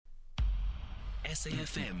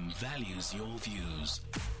SAFM values your views.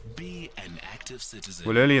 Be an active citizen.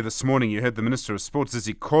 Well, earlier this morning, you heard the Minister of Sports,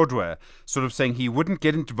 Zizzy Cordwa, sort of saying he wouldn't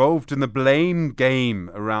get involved in the blame game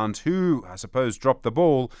around who, I suppose, dropped the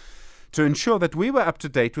ball, to ensure that we were up to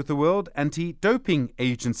date with the World Anti-Doping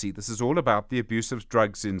Agency. This is all about the abuse of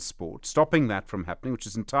drugs in sport, stopping that from happening, which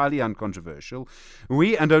is entirely uncontroversial.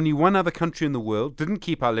 We and only one other country in the world didn't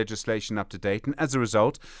keep our legislation up to date, and as a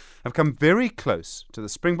result, have come very close to the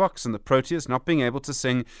Springboks and the Proteas not being able to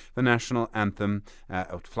sing the national anthem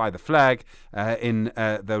or to fly the flag in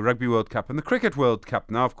the Rugby World Cup and the Cricket World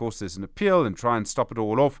Cup. Now, of course, there's an appeal and try and stop it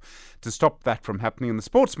all off to stop that from happening. And the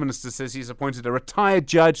Sports Minister says he's appointed a retired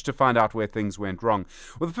judge to find out where things went wrong.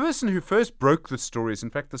 Well, the person who first broke the story is,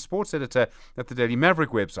 in fact, the sports editor at the Daily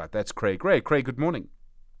Maverick website. That's Craig Ray. Craig, good morning.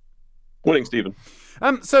 Morning, Stephen.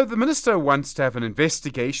 So the Minister wants to have an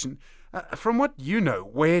investigation. From what you know,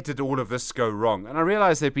 where did all of this go wrong? And I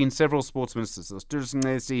realise there have been several sports ministers. There was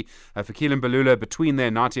Durisnesi, Fikile Mbalula, between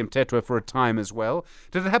there, Nathi Mthethwa for a time as well.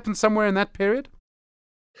 Did it happen somewhere in that period?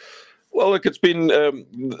 Well, look, it's been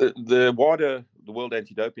the Wada, the World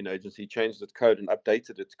Anti-Doping Agency, changed its code and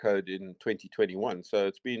updated its code in 2021. So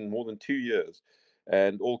it's been more than 2 years,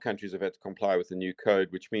 and all countries have had to comply with the new code,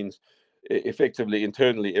 which means effectively,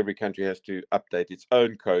 internally, every country has to update its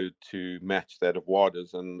own code to match that of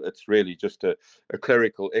WADA's, and it's really just a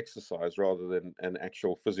clerical exercise rather than an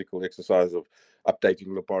actual physical exercise of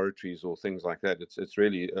updating laboratories or things like that. It's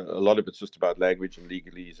really a lot of it's just about language and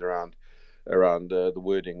legalese around the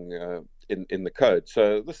wording in the code.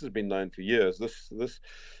 So this has been known for years. This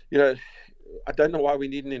I don't know why we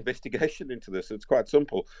need an investigation into this. It's quite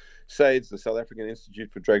simple. SAIDS, the South African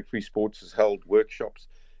Institute for Drug-Free Sports, has held workshops.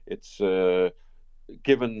 It's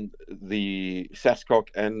given the SASCOC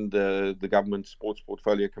and the government Sports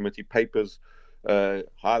Portfolio Committee papers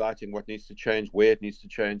highlighting what needs to change, where it needs to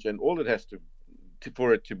change, and all it has to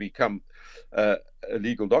for it to become a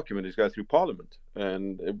legal document is go through Parliament,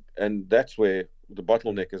 and that's where the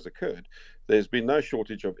bottleneck has occurred. There's been no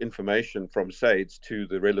shortage of information from SAIDS to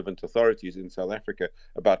the relevant authorities in South Africa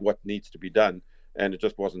about what needs to be done, and it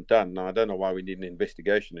just wasn't done. Now, I don't know why we need an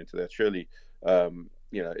investigation into that. Surely,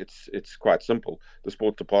 it's quite simple. The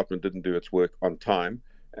sports department didn't do its work on time,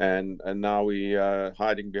 and now we are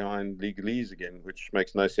hiding behind legalese again, which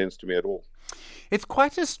makes no sense to me at all. It's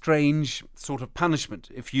quite a strange sort of punishment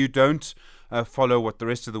if you don't follow what the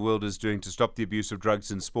rest of the world is doing to stop the abuse of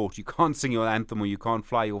drugs in sport. You can't sing your anthem or you can't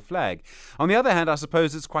fly your flag. On the other hand, I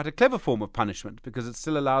suppose it's quite a clever form of punishment because it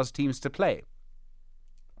still allows teams to play.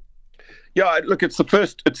 Yeah, look, it's the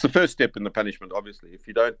first step in the punishment. Obviously, if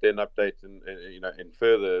you don't then update and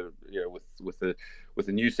further, with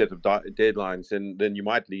a new set of deadlines, then you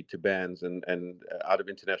might lead to bans and out of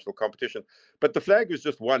international competition. But the flag was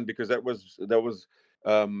just one because that was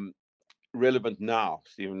relevant now,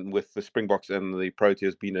 Stephen, with the Springboks and the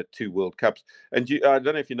Proteas being at 2 World Cups. And I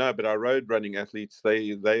don't know if you know, but our road running athletes,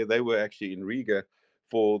 they were actually in Riga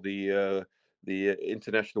for the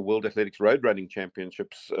International World Athletics Road Running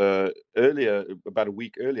Championships earlier, about a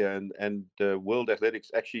week earlier, and World Athletics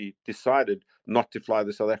actually decided not to fly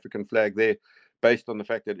the South African flag there based on the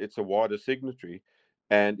fact that it's a WADA signatory.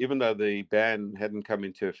 And even though the ban hadn't come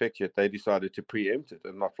into effect yet, they decided to preempt it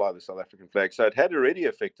and not fly the South African flag. So it had already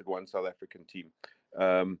affected one South African team,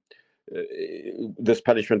 this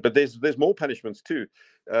punishment. But there's more punishments too.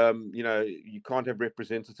 You can't have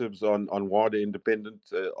representatives on WADA independent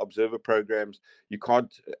observer programs. You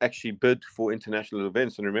can't actually bid for international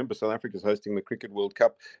events. And remember, South Africa is hosting the Cricket World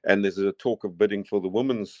Cup, and there's a talk of bidding for the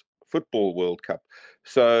Women's Football World Cup.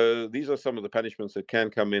 So these are some of the punishments that can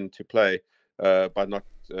come into play by not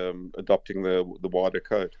adopting the WADA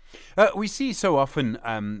code. We see so often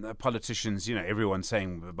politicians, everyone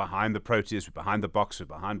saying we're behind the Proteas, we're behind the Boks, we're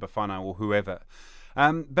behind Bafana or whoever.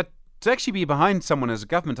 But to actually be behind someone as a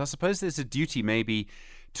government, I suppose there's a duty maybe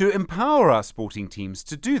to empower our sporting teams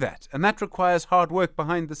to do that. And that requires hard work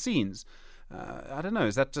behind the scenes. I don't know,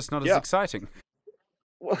 is that just not as exciting?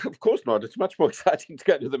 Well, of course not. It's much more exciting to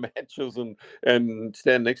go to the matches and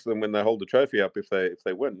stand next to them when they hold the trophy up if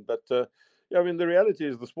they win. But the reality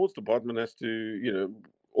is the sports department has to,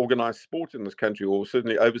 organize sport in this country, or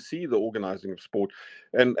certainly oversee the organizing of sport.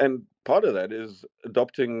 And part of that is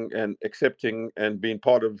adopting and accepting and being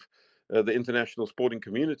part of the international sporting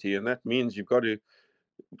community. And that means you've got to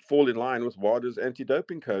fall in line with WADA's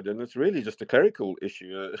anti-doping code. And it's really just a clerical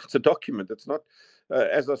issue. It's a document. It's not,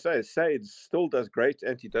 as I say, SAIDS still does great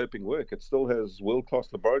anti-doping work. It still has world-class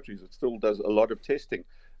laboratories. It still does a lot of testing.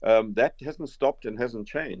 That hasn't stopped and hasn't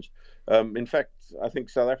changed. In fact, I think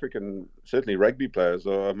South African, certainly rugby players,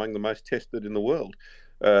 are among the most tested in the world,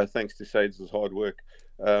 thanks to SAIDS' hard work.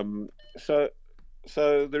 So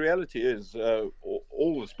So the reality is,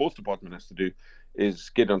 all the sports department has to do is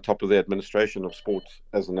get on top of the administration of sports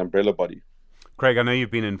as an umbrella body. Craig, I know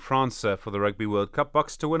you've been in France for the Rugby World Cup.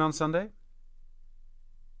 Box to win on Sunday?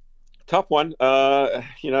 Tough one.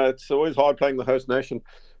 It's always hard playing the host nation,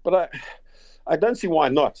 but I don't see why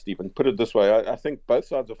not, Stephen. Put it this way. I think both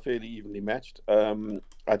sides are fairly evenly matched.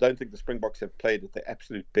 I don't think the Springboks have played at their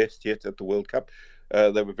absolute best yet at the World Cup.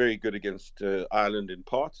 They were very good against Ireland in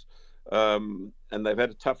parts, and they've had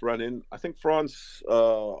a tough run in. I think France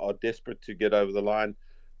are desperate to get over the line,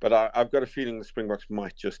 but I've got a feeling the Springboks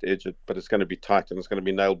might just edge it, but it's going to be tight and it's going to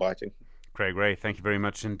be nail-biting. Craig Ray, thank you very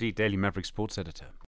much indeed. Daily Maverick Sports Editor.